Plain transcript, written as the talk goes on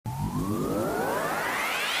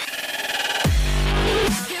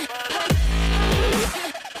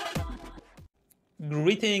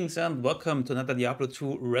Greetings and welcome to another Diablo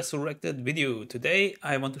 2 Resurrected video. Today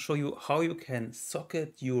I want to show you how you can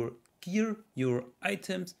socket your gear, your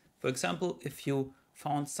items. For example, if you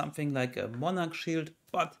found something like a Monarch shield,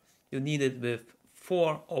 but you need it with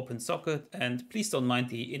 4 open socket, and please don't mind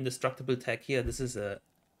the indestructible tag here. This is an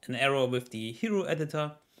error with the hero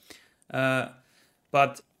editor.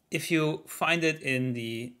 But if you find it in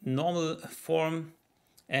the normal form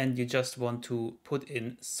and you just want to put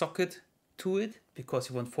in socket to it because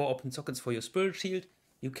you want 4 open sockets for your spirit shield,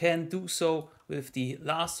 you can do so with the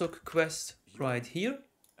Lasuk quest right here.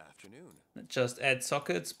 Just add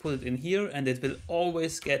sockets, put it in here, and it will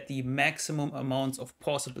always get the maximum amounts of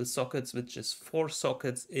possible sockets, which is 4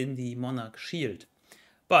 sockets in the Monarch shield.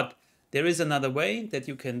 But there is another way that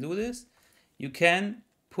you can do this. You can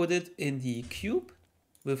put it in the cube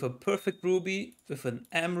with a perfect ruby, with an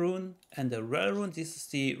M rune and a rel rune. This is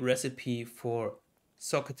the recipe for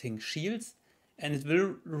socketing shields, and it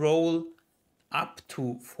will roll up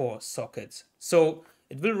to 4 sockets. So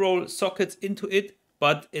it will roll sockets into it,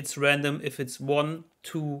 but it's random if it's 1,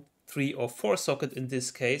 2, 3 or 4 socket in this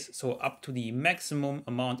case. So up to the maximum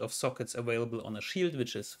amount of sockets available on a shield,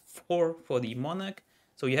 which is 4 for the Monarch.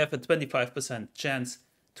 So you have a 25% chance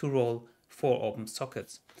to roll 4 open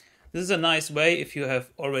sockets. This is a nice way if you have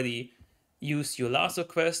already used your lasso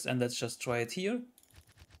quest, and let's just try it here.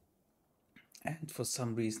 And for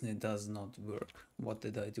some reason it does not work. What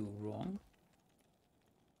did I do wrong?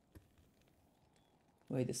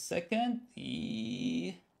 Wait a second.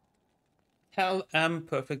 The Helm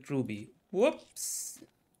perfect ruby. Whoops.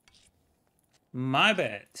 My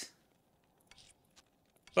bad.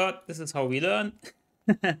 But this is how we learn.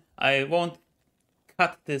 I won't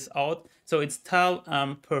cut this out. So it's Thul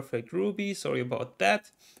perfect ruby. Sorry about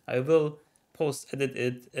that. I will post edit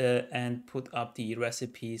it and put up the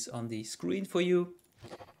recipes on the screen for you.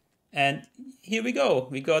 And here we go.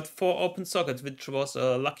 We got 4 open sockets, which was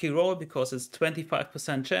a lucky roll because it's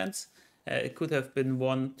 25% chance. It could have been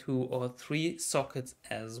 1, 2 or 3 sockets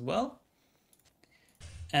as well.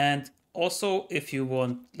 And also if you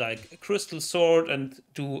want like a crystal sword and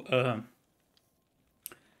do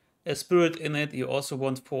a spirit in it, you also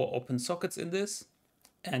want 4 open sockets in this.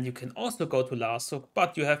 And you can also go to Lasuk,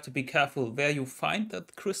 but you have to be careful where you find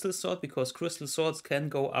that crystal sword, because crystal swords can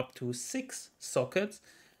go up to 6 sockets.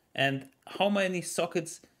 And how many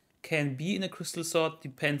sockets can be in a crystal sword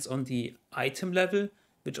depends on the item level,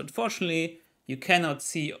 which unfortunately you cannot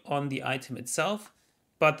see on the item itself,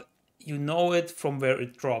 but you know it from where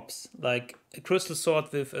it drops. Like a crystal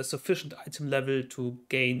sword with a sufficient item level to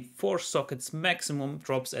gain 4 sockets maximum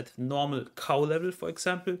drops at normal cow level, for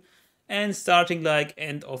example, and starting like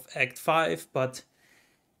end of Act 5, but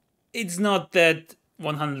it's not that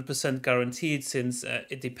 100% guaranteed, since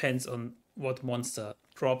it depends on what monster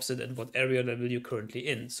drops it and what area level you're currently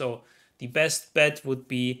in. So the best bet would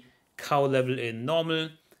be cow level in normal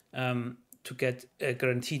to get a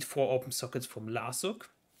guaranteed 4 open sockets from Lasuk,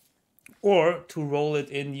 or to roll it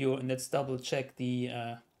in your, and let's double check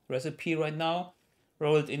the recipe right now,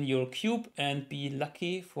 roll it in your cube and be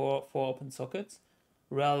lucky for 4 open sockets.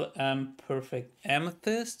 Rel perfect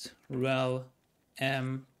Amethyst, Rel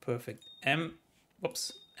perfect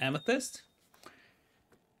Amethyst.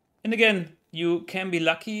 And again, you can be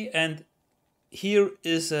lucky, and here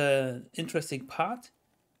is an interesting part.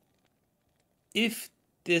 If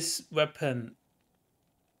this weapon,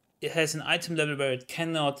 it has an item level where it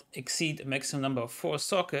cannot exceed a maximum number of 4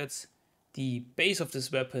 sockets, the base of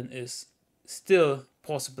this weapon is still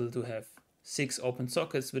possible to have 6 open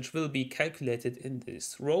sockets, which will be calculated in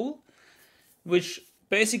this roll, which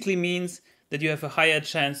basically means that you have a higher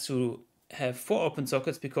chance to have 4 open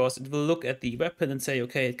sockets, because it will look at the weapon and say,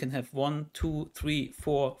 okay, it can have 1, 2, 3,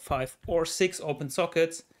 4, 5 or 6 open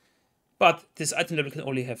sockets, but this item level can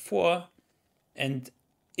only have 4. And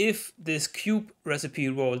if this cube recipe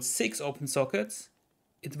rolls 6 open sockets,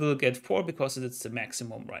 it will get 4 because it's the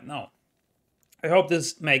maximum right now. I hope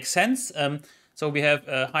this makes sense. So we have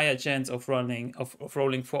a higher chance of rolling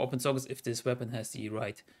 4 open sockets if this weapon has the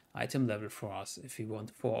right item level for us, if we want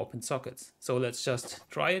 4 open sockets. So let's just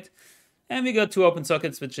try it. And we got 2 open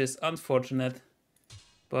sockets, which is unfortunate,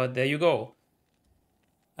 but there you go.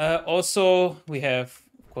 Also, we have,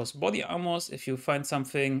 of course, body armors. If you find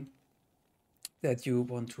something that you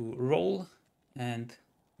want to roll, and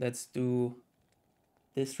let's do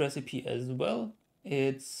this recipe as well.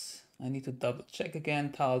 I need to double check again.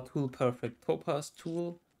 Thul perfect Topaz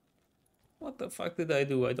Thul. What the fuck did I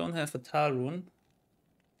do? I don't have a Thul rune.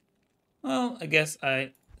 Well, I guess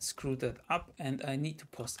I screwed that up and I need to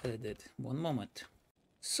post edit it. One moment.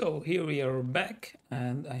 So here we are back,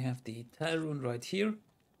 and I have the Thul rune right here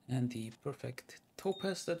and the perfect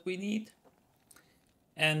Topaz that we need.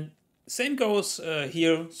 And same goes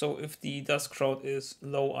here. So if the Dust Crowd is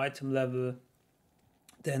low item level,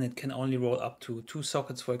 then it can only roll up to 2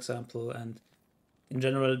 sockets, for example. And in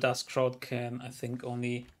general, Dust Crowd can, I think,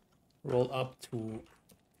 only roll up to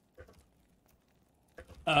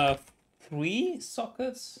 3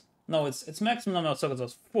 sockets. No, its maximum number of sockets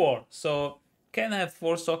was 4. So can have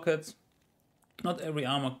 4 sockets. Not every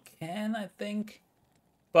armor can, I think.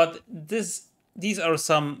 But these are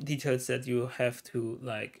some details that you have to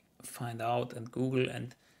like find out and Google,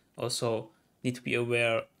 and also need to be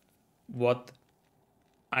aware what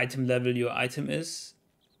item level your item is,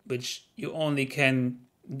 which you only can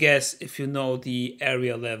guess if you know the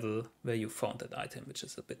area level where you found that item, which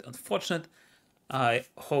is a bit unfortunate. I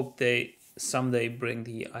hope they someday bring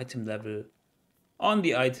the item level on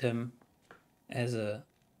the item as a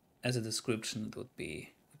description. It would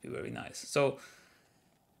be very nice. So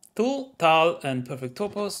Thul, Thal, and Perfect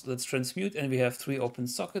Topaz. Let's transmute, and we have 3 open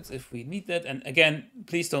sockets if we need that. And again,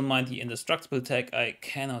 please don't mind the indestructible tag. I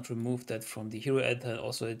cannot remove that from the hero editor.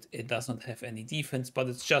 Also, it does not have any defense, but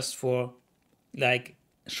it's just for like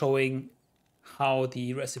showing how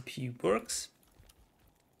the recipe works.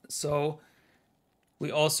 So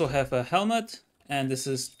we also have a helmet, and this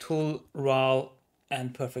is Thul, Ral,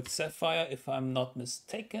 and Perfect Sapphire, if I'm not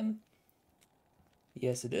mistaken.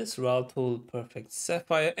 Yes, it is. Ral, Thul, Perfect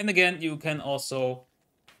Sapphire. And again, you can also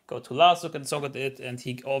go to Lasuk and socket it, and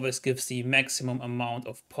he always gives the maximum amount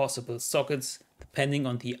of possible sockets depending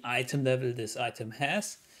on the item level this item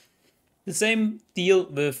has. The same deal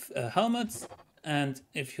with helmets, and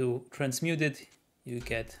if you transmute it, you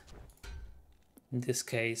get, in this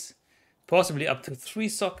case, possibly up to 3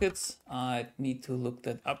 sockets. I need to look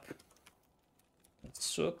that up. Let's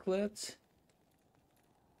circle it.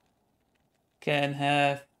 Can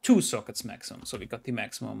have 2 sockets maximum. So we got the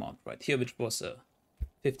maximum amount right here, which was a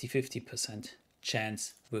 50-50%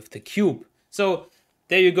 chance with the cube. So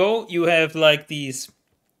there you go. You have like these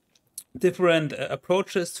different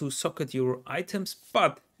approaches to socket your items,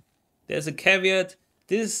 but there's a caveat.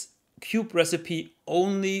 This cube recipe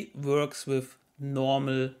only works with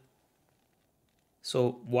normal,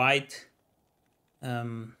 so white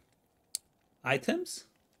items,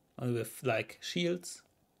 only with like shields,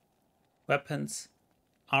 weapons,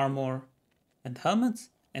 armor, and helmets,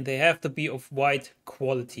 and they have to be of white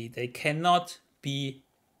quality. They cannot be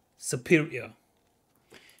superior.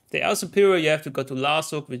 If they are superior, you have to go to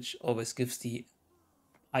Lasuk, which always gives the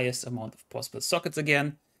highest amount of possible sockets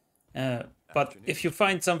again. But if you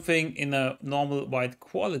find something in a normal white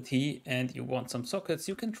quality and you want some sockets,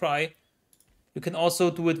 you can try. You can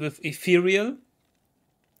also do it with ethereal.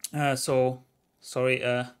 This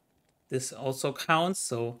also counts.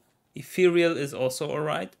 So ethereal is also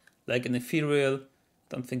alright. Like an ethereal, I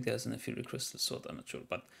don't think there's an ethereal crystal sword, I'm not sure.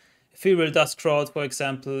 But ethereal dust crowd, for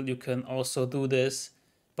example, you can also do this.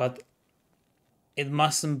 But it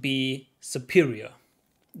mustn't be superior.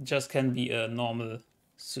 It just can be a normal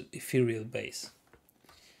ethereal base.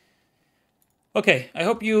 Okay, I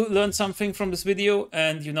hope you learned something from this video,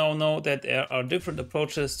 and you now know that there are different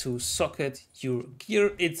approaches to socket your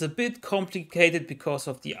gear. It's a bit complicated because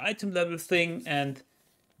of the item level thing, and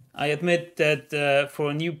I admit that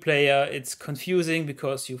for a new player it's confusing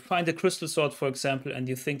because you find a crystal sword, for example, and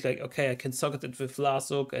you think like, okay, I can socket it with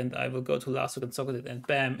Lasuk, and I will go to Lasuk and socket it, and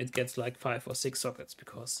bam, it gets like 5 or 6 sockets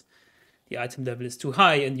because the item level is too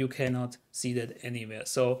high and you cannot see that anywhere.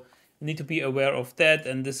 So you need to be aware of that,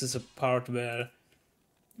 and this is a part where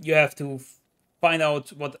you have to find out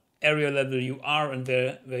what area level you are and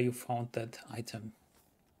where you found that item.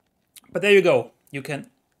 But there you go. You can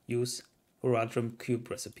use Horadrim cube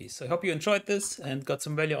recipes. So I hope you enjoyed this and got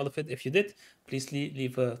some value out of it. If you did, please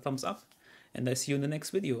leave a thumbs up, and I see you in the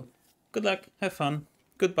next video. Good luck, have fun,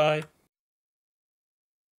 goodbye.